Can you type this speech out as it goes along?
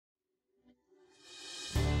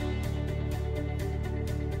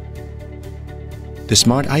The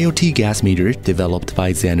smart IoT gas meter developed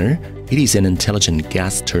by Zenner, it is an intelligent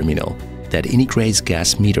gas terminal that integrates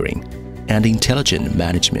gas metering and intelligent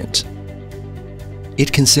management.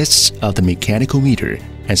 It consists of the mechanical meter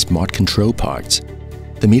and smart control parts.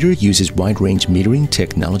 The meter uses wide-range metering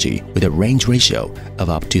technology with a range ratio of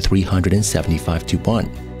up to 375:1.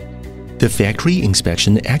 The factory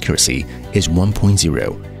inspection accuracy is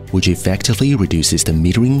 1.0, which effectively reduces the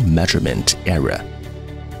metering measurement error.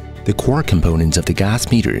 The core components of the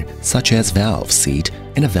gas meter, such as valve seat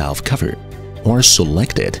and a valve cover, are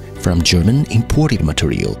selected from German imported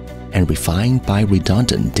material and refined by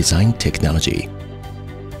redundant design technology.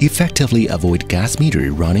 Effectively avoid gas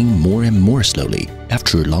meter running more and more slowly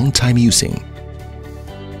after a long time using.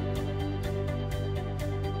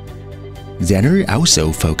 Zenner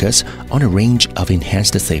also focus on a range of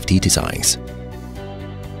enhanced safety designs.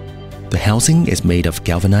 The housing is made of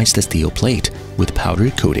galvanized steel plate with powder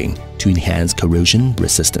coating to enhance corrosion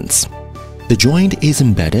resistance. The joint is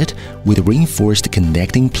embedded with reinforced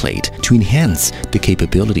connecting plate to enhance the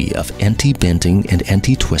capability of anti-bending and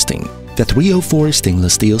anti-twisting. The 304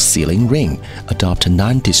 stainless steel sealing ring adopts a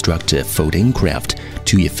non-destructive folding craft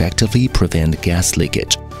to effectively prevent gas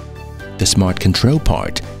leakage. The smart control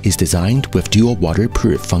part is designed with dual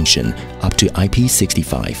waterproof function up to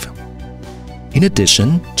IP65. In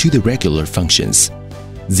addition to the regular functions,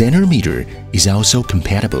 Zenner meter is also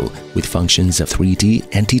compatible with functions of 3D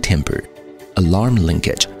anti-tamper, alarm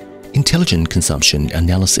linkage, intelligent consumption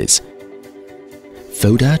analysis,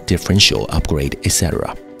 FODA differential upgrade,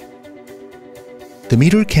 etc. The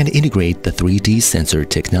meter can integrate the 3D sensor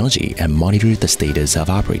technology and monitor the status of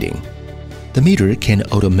operating. The meter can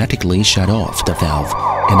automatically shut off the valve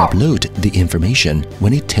and upload the information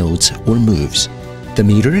when it tilts or moves. The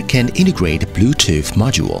meter can integrate Bluetooth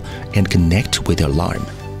module and connect with the alarm.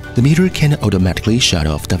 The meter can automatically shut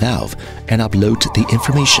off the valve and upload the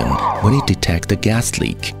information when it detects the gas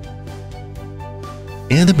leak.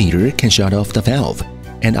 And the meter can shut off the valve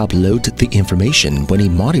and upload the information when it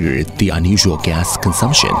monitors the unusual gas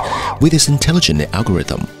consumption with its intelligent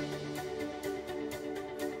algorithm.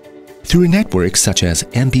 Through networks such as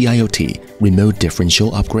MB-IoT, remote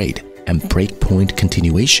differential upgrade, and breakpoint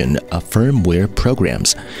continuation of firmware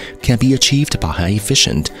programs can be achieved by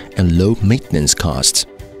high-efficient and low-maintenance costs.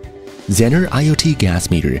 Zenner IoT gas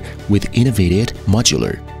meter with innovative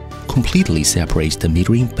modular completely separates the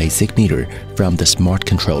metering basic meter from the smart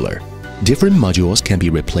controller. Different modules can be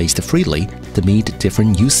replaced freely to meet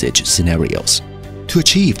different usage scenarios to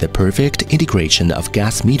achieve the perfect integration of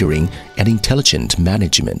gas metering and intelligent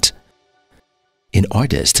management. An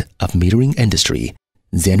artist of metering industry,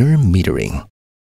 Zenner Metering.